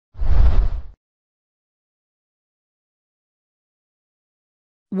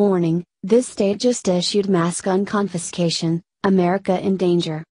Warning, this state just issued mass gun confiscation, America in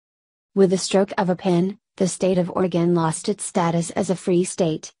danger. With the stroke of a pen, the state of Oregon lost its status as a free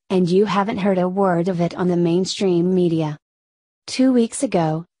state, and you haven't heard a word of it on the mainstream media. 2 weeks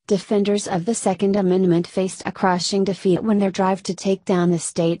ago, defenders of the Second Amendment faced a crushing defeat when their drive to take down the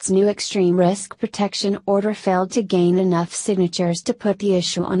state's new extreme risk protection order failed to gain enough signatures to put the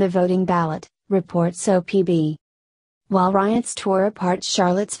issue on the voting ballot, reports OPB. While riots tore apart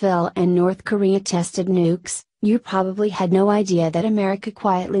Charlottesville and North Korea tested nukes, you probably had no idea that America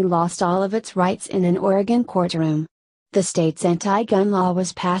quietly lost all of its rights in an Oregon courtroom. The state's anti-gun law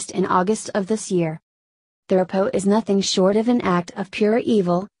was passed in August of this year. The repo is nothing short of an act of pure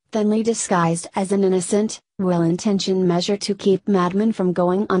evil, thinly disguised as an innocent, well-intentioned measure to keep madmen from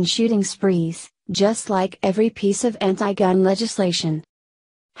going on shooting sprees, just like every piece of anti-gun legislation.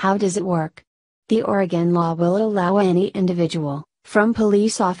 How does it work? The Oregon law will allow any individual, from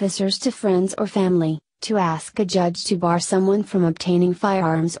police officers to friends or family, to ask a judge to bar someone from obtaining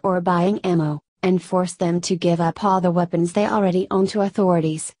firearms or buying ammo, and force them to give up all the weapons they already own to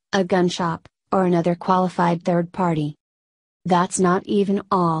authorities, a gun shop, or another qualified third party. That's not even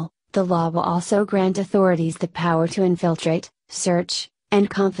all, the law will also grant authorities the power to infiltrate, search, and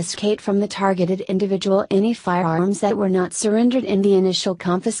confiscate from the targeted individual any firearms that were not surrendered in the initial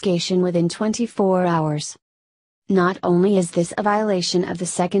confiscation within 24 hours. Not only is this a violation of the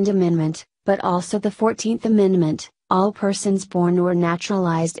Second Amendment, but also the 14th Amendment, all persons born or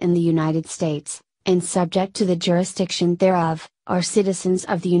naturalized in the United States, and subject to the jurisdiction thereof, are citizens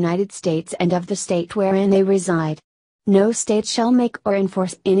of the United States and of the state wherein they reside. No state shall make or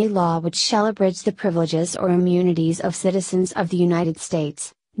enforce any law which shall abridge the privileges or immunities of citizens of the United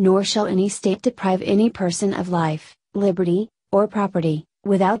States, nor shall any state deprive any person of life, liberty, or property,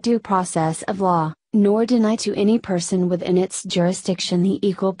 without due process of law, nor deny to any person within its jurisdiction the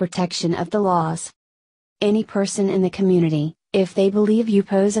equal protection of the laws. Any person in the community, if they believe you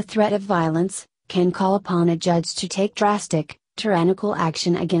pose a threat of violence, can call upon a judge to take drastic, tyrannical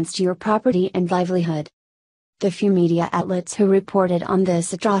action against your property and livelihood. The few media outlets who reported on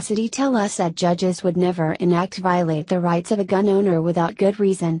this atrocity tell us that judges would never violate the rights of a gun owner without good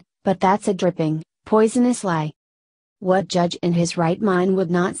reason, but that's a dripping, poisonous lie. What judge in his right mind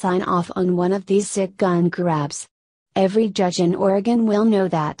would not sign off on one of these sick gun grabs? Every judge in Oregon will know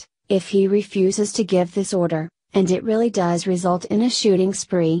that, if he refuses to give this order, and it really does result in a shooting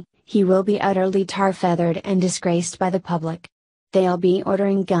spree, he will be utterly tar-feathered and disgraced by the public. They'll be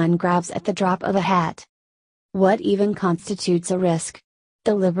ordering gun grabs at the drop of a hat. What even constitutes a risk?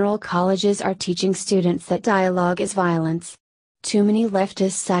 The liberal colleges are teaching students that dialogue is violence. Too many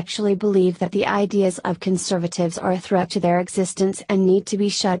leftists actually believe that the ideas of conservatives are a threat to their existence and need to be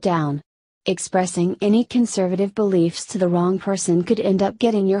shut down. Expressing any conservative beliefs to the wrong person could end up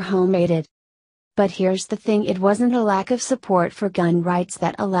getting your home raided. But here's the thing, it wasn't a lack of support for gun rights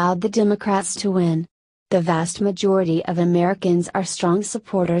that allowed the Democrats to win. The vast majority of Americans are strong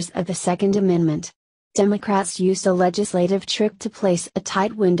supporters of the Second Amendment. Democrats used a legislative trick to place a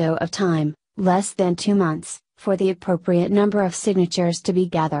tight window of time, less than 2 months, for the appropriate number of signatures to be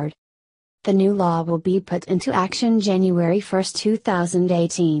gathered. The new law will be put into action January 1,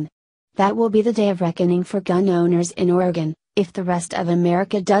 2018. That will be the day of reckoning for gun owners in Oregon, if the rest of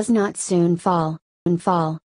America does not soon fall.